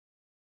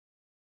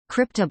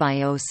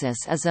Cryptobiosis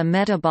is a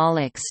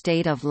metabolic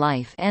state of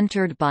life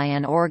entered by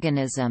an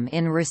organism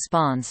in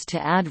response to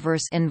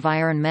adverse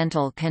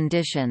environmental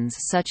conditions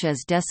such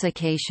as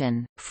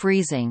desiccation,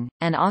 freezing,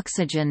 and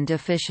oxygen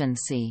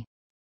deficiency.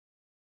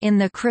 In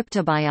the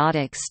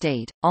cryptobiotic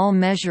state, all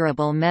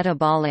measurable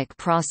metabolic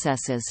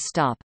processes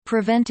stop,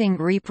 preventing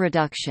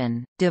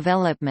reproduction,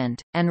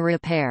 development, and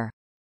repair.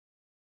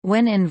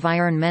 When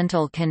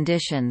environmental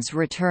conditions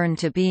return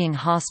to being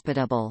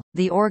hospitable,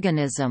 the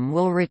organism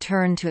will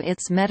return to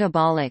its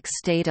metabolic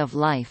state of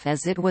life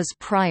as it was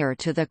prior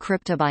to the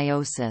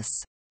cryptobiosis.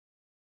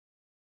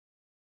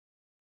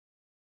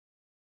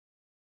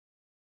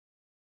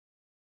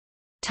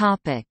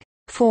 Topic: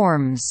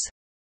 Forms.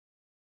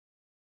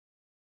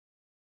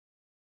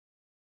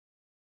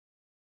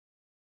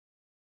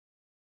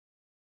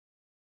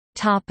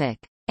 Topic: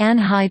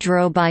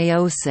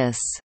 Anhydrobiosis.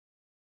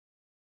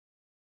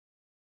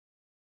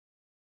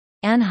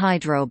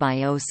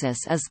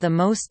 Anhydrobiosis is the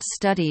most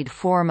studied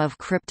form of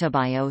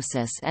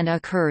cryptobiosis and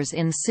occurs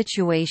in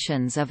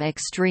situations of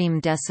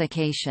extreme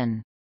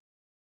desiccation.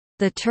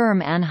 The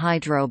term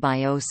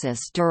anhydrobiosis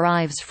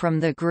derives from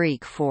the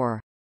Greek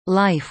for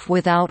life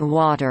without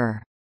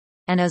water,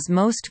 and is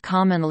most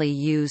commonly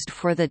used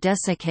for the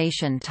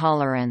desiccation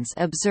tolerance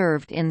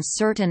observed in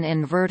certain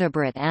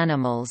invertebrate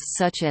animals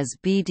such as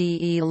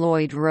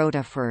bdelloid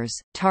rotifers,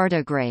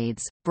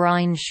 tardigrades,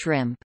 brine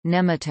shrimp,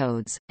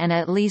 nematodes, and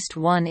at least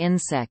one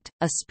insect,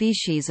 a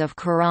species of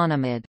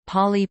chironomid,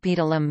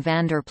 Polypedilum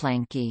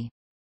vanderplanki.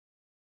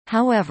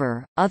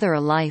 However, other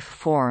life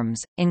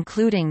forms,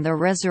 including the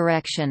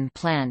resurrection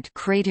plant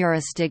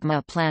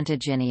Craterostigma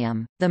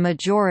plantagineum, the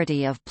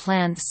majority of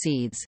plant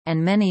seeds,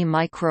 and many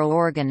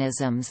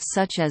microorganisms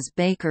such as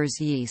baker's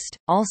yeast,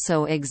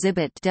 also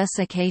exhibit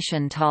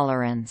desiccation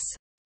tolerance.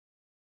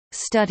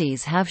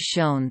 Studies have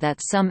shown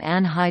that some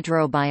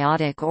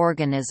anhydrobiotic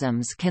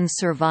organisms can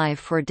survive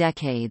for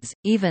decades,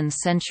 even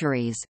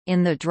centuries,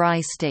 in the dry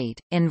state.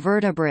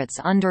 Invertebrates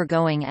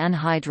undergoing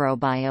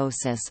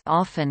anhydrobiosis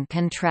often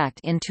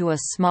contract into a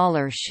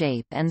smaller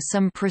shape and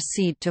some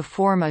proceed to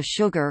form a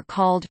sugar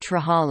called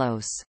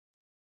trehalose.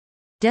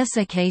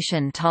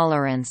 Desiccation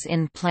tolerance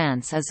in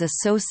plants is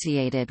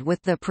associated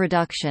with the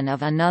production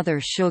of another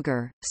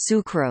sugar,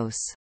 sucrose.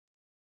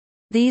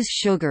 These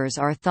sugars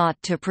are thought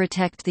to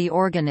protect the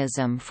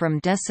organism from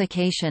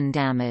desiccation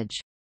damage.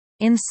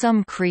 In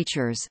some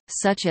creatures,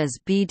 such as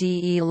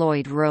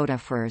bdelloid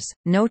rotifers,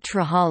 no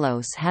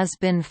trehalose has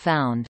been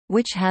found,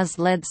 which has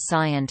led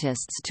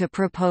scientists to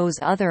propose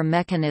other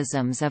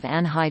mechanisms of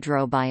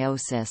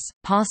anhydrobiosis,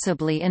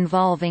 possibly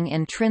involving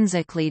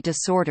intrinsically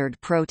disordered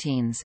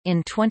proteins.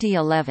 In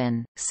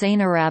 2011,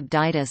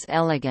 Caenorhabditis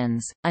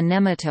elegans, a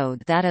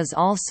nematode that is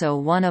also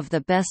one of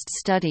the best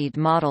studied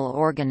model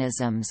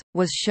organisms,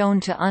 was shown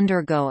to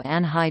undergo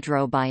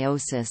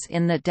anhydrobiosis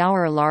in the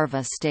Dauer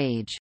larva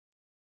stage.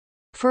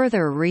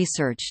 Further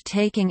research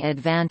taking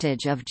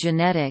advantage of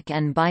genetic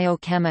and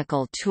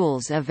biochemical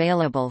tools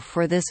available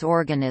for this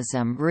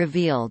organism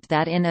revealed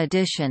that in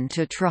addition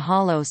to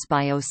trehalose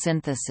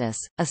biosynthesis,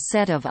 a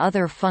set of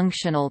other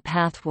functional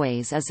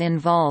pathways is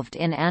involved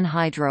in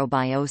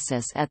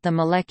anhydrobiosis at the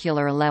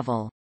molecular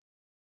level.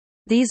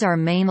 These are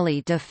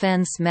mainly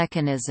defense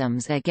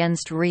mechanisms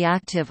against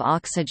reactive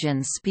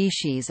oxygen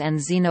species and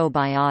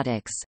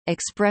xenobiotics,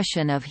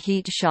 expression of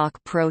heat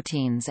shock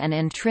proteins and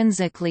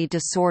intrinsically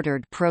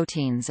disordered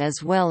proteins,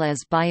 as well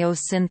as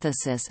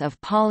biosynthesis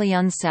of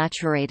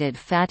polyunsaturated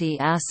fatty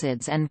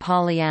acids and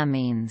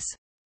polyamines.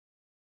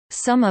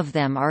 Some of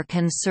them are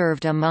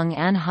conserved among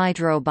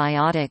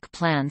anhydrobiotic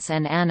plants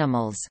and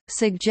animals,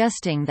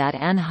 suggesting that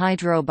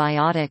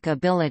anhydrobiotic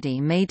ability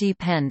may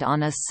depend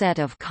on a set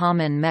of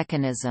common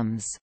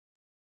mechanisms.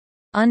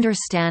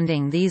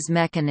 Understanding these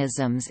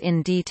mechanisms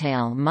in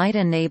detail might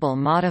enable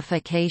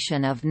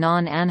modification of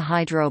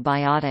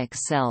non-anhydrobiotic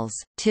cells,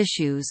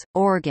 tissues,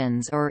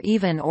 organs, or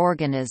even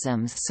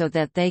organisms so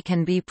that they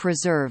can be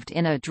preserved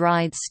in a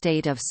dried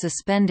state of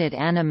suspended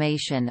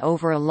animation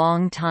over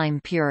long time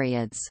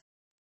periods.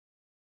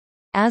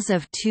 As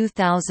of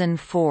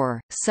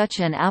 2004, such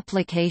an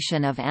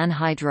application of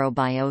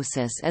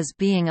anhydrobiosis is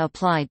being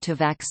applied to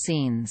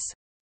vaccines.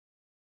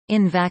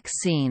 In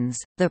vaccines,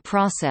 the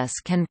process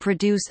can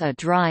produce a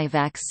dry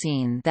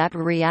vaccine that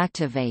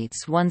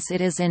reactivates once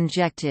it is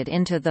injected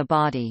into the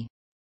body.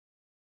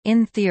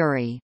 In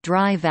theory,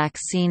 dry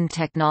vaccine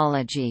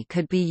technology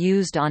could be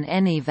used on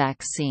any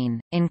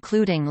vaccine,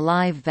 including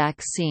live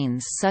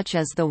vaccines such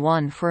as the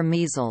one for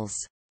measles.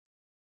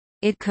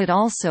 It could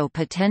also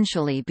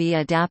potentially be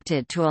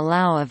adapted to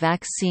allow a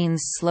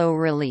vaccine's slow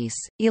release,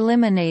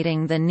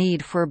 eliminating the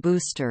need for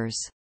boosters.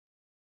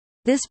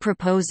 This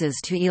proposes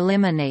to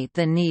eliminate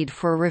the need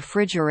for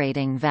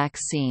refrigerating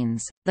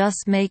vaccines, thus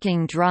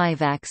making dry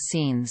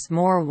vaccines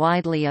more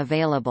widely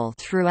available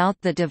throughout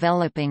the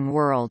developing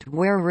world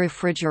where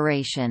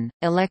refrigeration,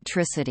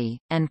 electricity,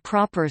 and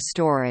proper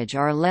storage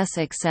are less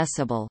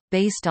accessible.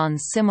 Based on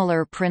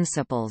similar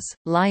principles,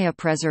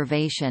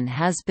 lyopreservation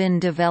has been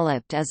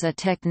developed as a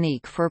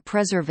technique for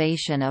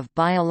preservation of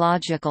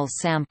biological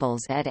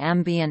samples at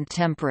ambient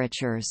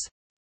temperatures.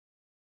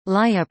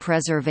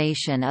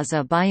 Lyopreservation is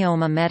a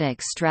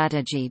biomimetic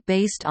strategy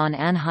based on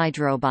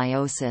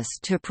anhydrobiosis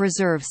to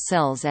preserve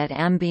cells at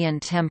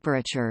ambient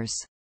temperatures.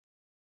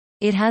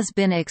 It has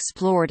been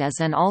explored as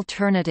an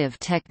alternative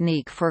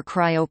technique for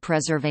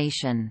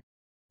cryopreservation.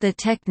 The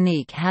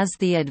technique has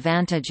the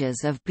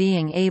advantages of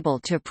being able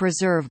to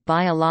preserve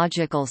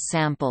biological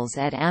samples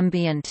at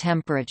ambient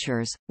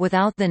temperatures,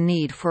 without the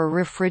need for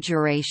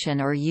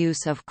refrigeration or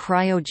use of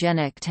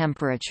cryogenic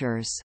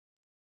temperatures.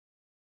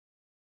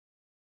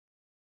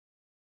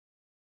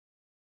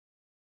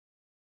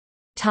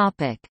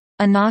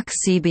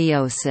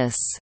 Anoxybiosis.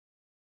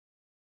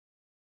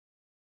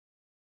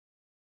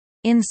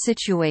 In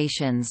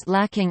situations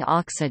lacking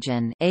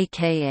oxygen,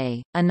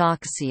 aka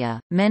anoxia,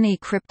 many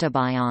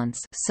cryptobionts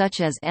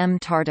such as M.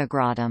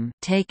 tardigratum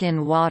take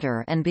in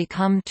water and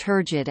become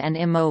turgid and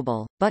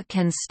immobile, but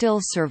can still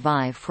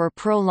survive for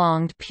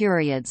prolonged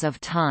periods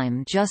of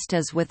time, just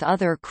as with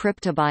other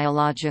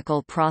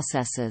cryptobiological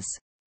processes.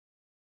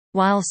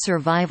 While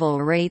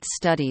survival rate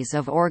studies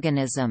of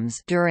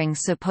organisms during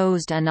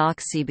supposed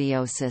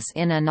anoxybiosis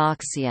in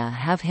anoxia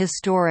have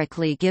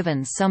historically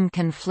given some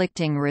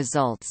conflicting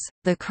results,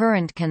 the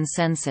current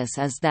consensus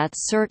is that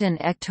certain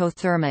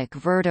ectothermic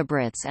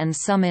vertebrates and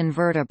some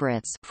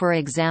invertebrates, for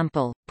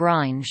example,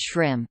 brine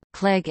shrimp,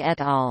 Clegg et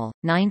al.,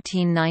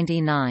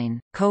 1999,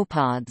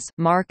 copods,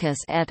 Marcus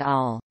et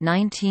al.,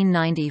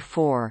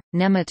 1994,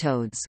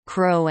 nematodes,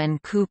 Crow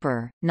and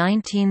Cooper,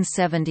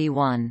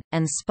 1971,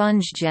 and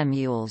sponge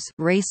gemmules,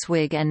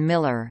 Racewig and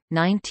Miller,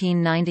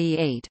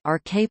 1998, are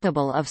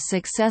capable of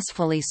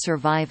successfully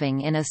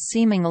surviving in a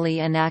seemingly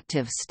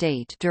inactive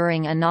state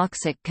during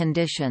anoxic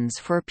conditions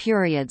for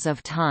periods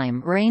of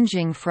time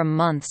ranging from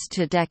months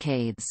to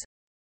decades.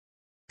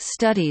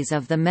 Studies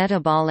of the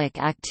metabolic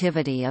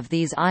activity of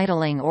these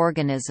idling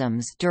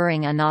organisms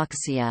during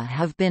anoxia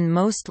have been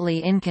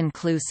mostly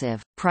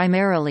inconclusive,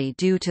 primarily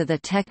due to the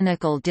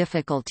technical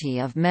difficulty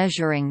of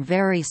measuring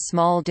very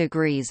small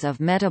degrees of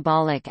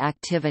metabolic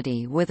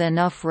activity with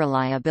enough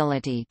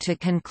reliability to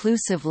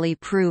conclusively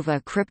prove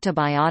a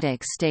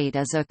cryptobiotic state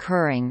is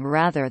occurring,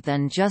 rather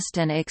than just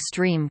an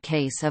extreme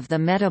case of the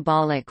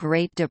metabolic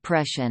rate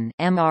depression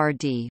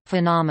 (MRD)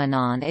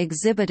 phenomenon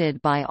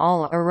exhibited by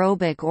all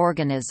aerobic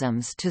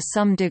organisms to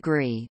some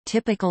degree,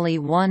 typically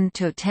 1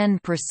 to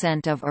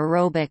 10% of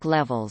aerobic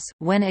levels,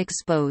 when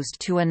exposed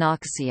to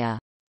anoxia.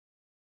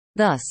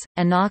 Thus,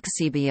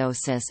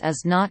 anoxybiosis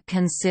is not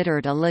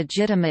considered a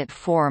legitimate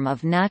form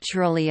of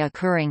naturally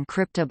occurring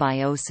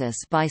cryptobiosis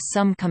by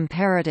some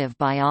comparative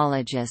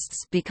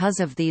biologists because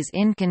of these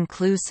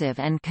inconclusive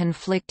and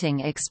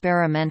conflicting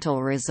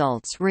experimental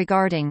results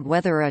regarding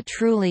whether a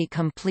truly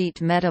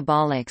complete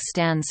metabolic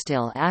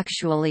standstill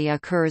actually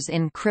occurs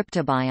in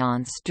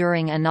cryptobionts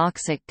during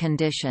anoxic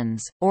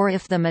conditions, or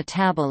if the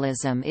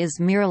metabolism is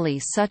merely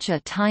such a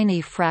tiny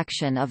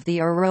fraction of the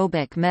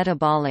aerobic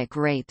metabolic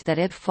rate that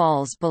it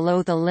falls below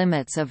the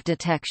limits of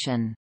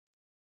detection.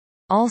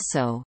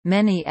 Also,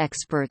 many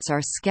experts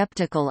are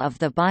skeptical of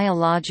the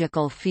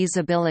biological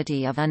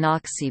feasibility of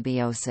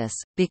anoxybiosis,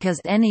 because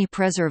any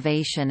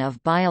preservation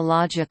of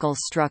biological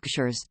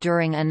structures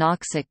during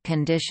anoxic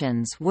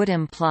conditions would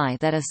imply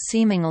that a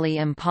seemingly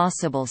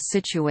impossible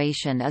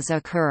situation is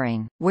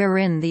occurring,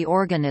 wherein the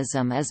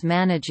organism is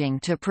managing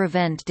to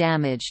prevent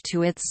damage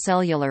to its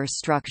cellular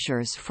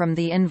structures from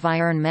the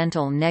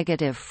environmental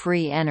negative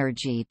free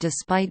energy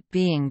despite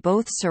being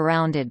both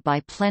surrounded by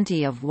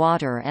plenty of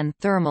water and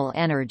thermal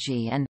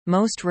energy and,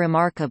 most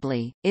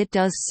remarkably, it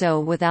does so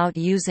without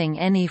using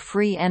any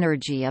free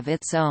energy of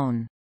its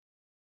own.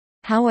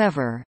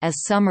 However,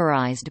 as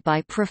summarized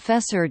by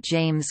Professor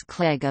James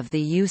Clegg of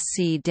the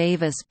UC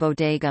Davis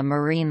Bodega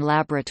Marine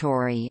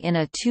Laboratory in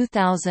a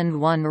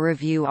 2001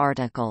 review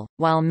article,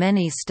 while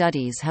many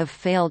studies have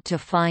failed to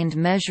find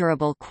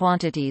measurable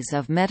quantities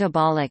of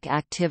metabolic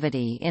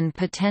activity in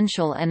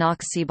potential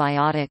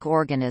anoxybiotic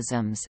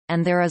organisms,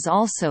 and there is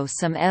also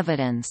some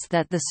evidence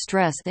that the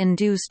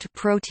stress-induced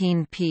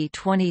protein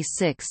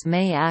P26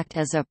 may act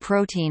as a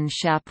protein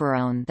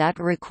chaperone that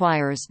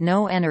requires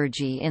no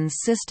energy in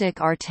cystic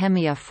Artemia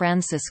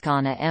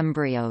franciscana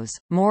embryos.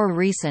 More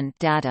recent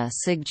data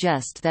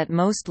suggest that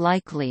most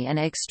likely an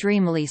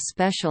extremely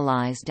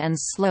specialized and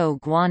slow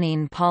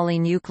guanine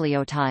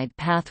polynucleotide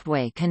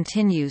pathway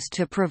continues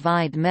to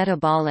provide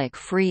metabolic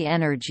free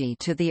energy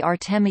to the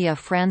Artemia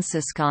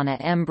franciscana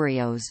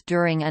embryos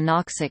during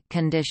anoxic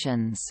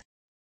conditions.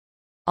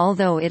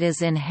 Although it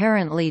is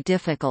inherently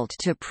difficult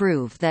to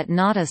prove that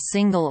not a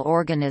single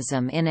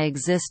organism in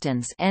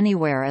existence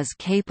anywhere is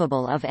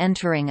capable of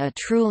entering a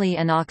truly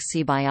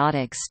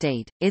anoxybiotic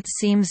state, it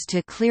seems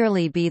to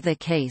clearly be the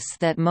case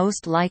that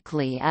most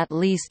likely at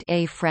least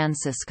A.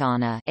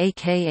 franciscana,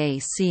 aka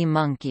sea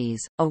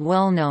monkeys, a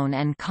well-known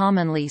and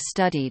commonly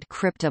studied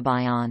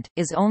cryptobiont,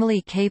 is only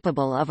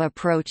capable of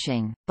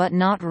approaching, but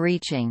not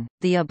reaching,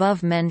 the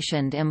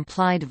above-mentioned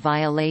implied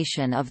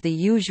violation of the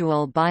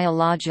usual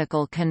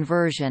biological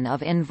conversion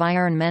of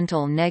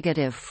environmental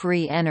negative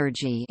free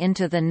energy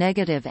into the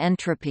negative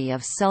entropy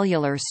of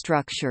cellular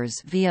structures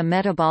via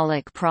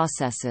metabolic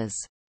processes.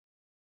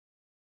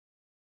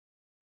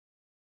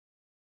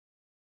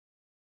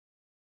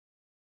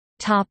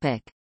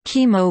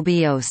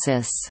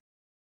 Chemobiosis.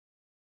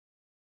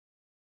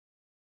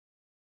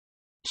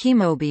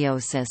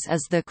 Chemobiosis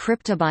is the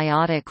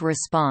cryptobiotic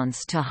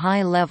response to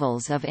high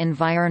levels of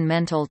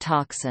environmental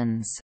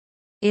toxins.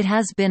 It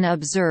has been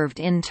observed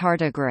in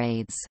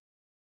tardigrades.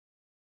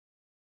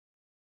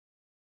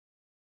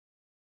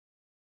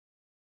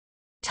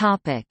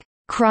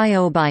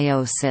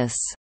 Cryobiosis.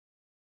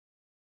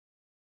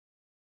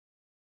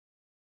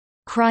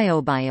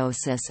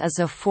 Cryobiosis is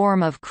a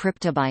form of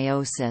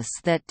cryptobiosis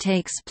that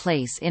takes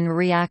place in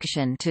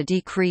reaction to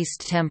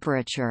decreased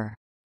temperature.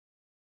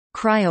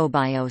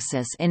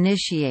 Cryobiosis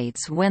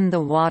initiates when the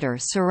water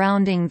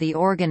surrounding the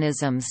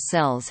organism's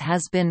cells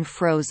has been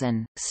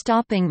frozen.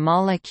 Stopping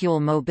molecule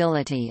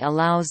mobility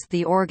allows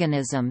the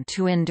organism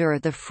to endure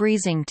the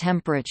freezing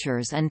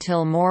temperatures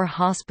until more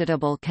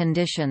hospitable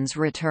conditions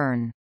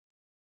return.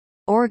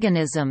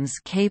 Organisms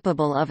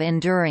capable of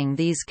enduring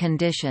these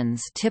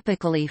conditions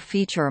typically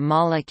feature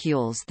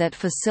molecules that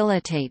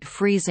facilitate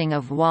freezing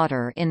of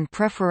water in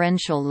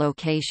preferential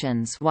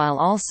locations while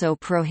also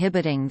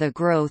prohibiting the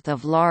growth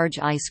of large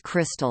ice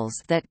crystals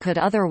that could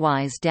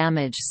otherwise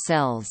damage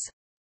cells.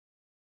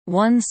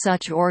 One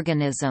such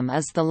organism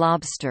is the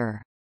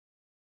lobster.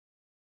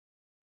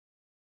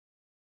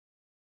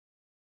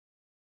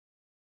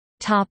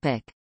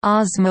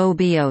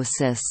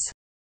 Osmobiosis.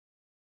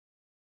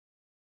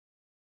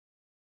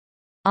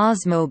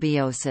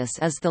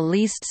 Osmobiosis is the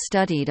least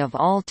studied of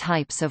all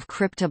types of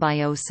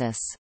cryptobiosis.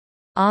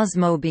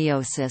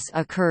 Osmobiosis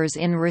occurs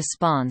in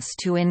response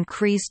to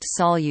increased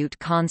solute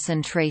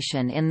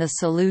concentration in the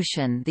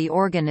solution the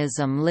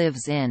organism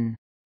lives in.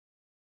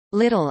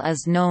 Little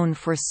is known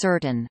for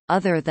certain,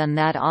 other than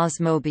that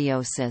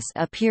osmobiosis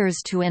appears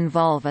to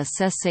involve a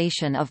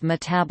cessation of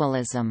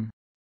metabolism.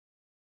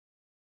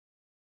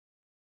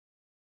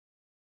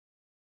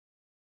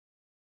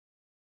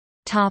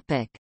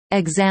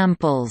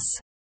 Examples.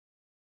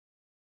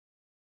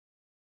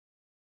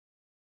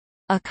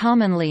 A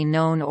commonly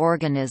known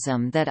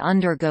organism that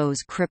undergoes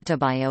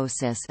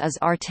cryptobiosis is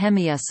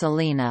Artemia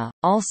salina,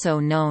 also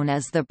known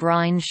as the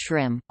brine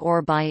shrimp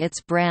or by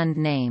its brand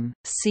name,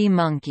 sea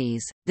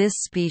monkeys. This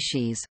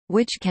species,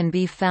 which can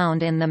be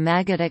found in the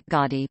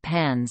Magatakgadi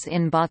pans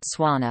in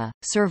Botswana,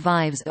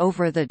 survives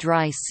over the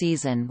dry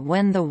season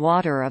when the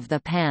water of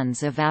the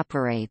pans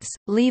evaporates,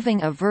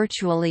 leaving a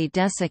virtually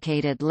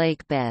desiccated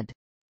lake bed.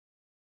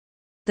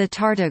 The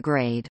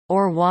tardigrade,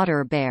 or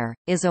water bear,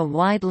 is a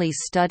widely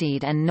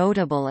studied and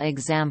notable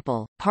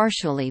example,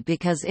 partially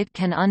because it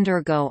can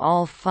undergo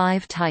all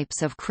 5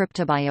 types of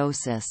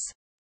cryptobiosis.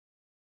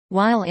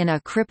 While in a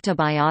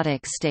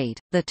cryptobiotic state,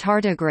 the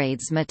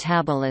tardigrade's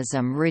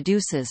metabolism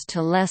reduces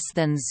to less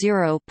than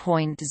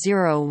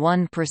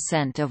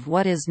 0.01% of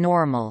what is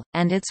normal,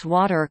 and its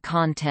water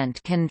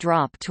content can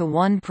drop to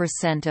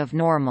 1% of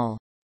normal.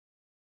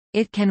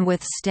 It can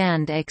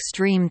withstand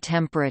extreme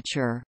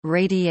temperature,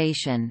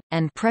 radiation,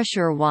 and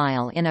pressure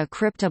while in a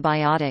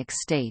cryptobiotic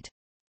state.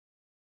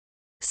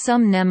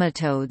 Some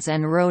nematodes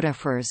and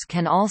rotifers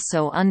can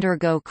also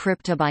undergo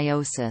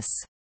cryptobiosis.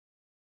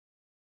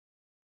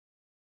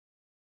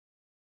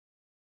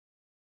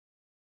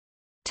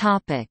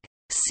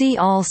 See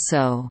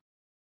also: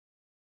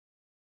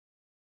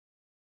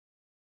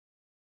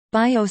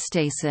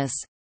 Biostasis,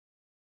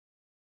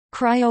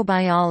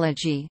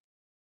 Cryobiology,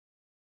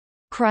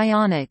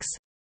 Cryonics,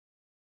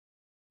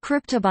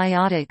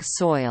 Cryptobiotic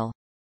soil,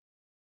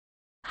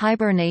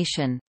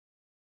 Hibernation,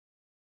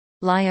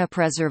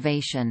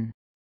 Lyopreservation.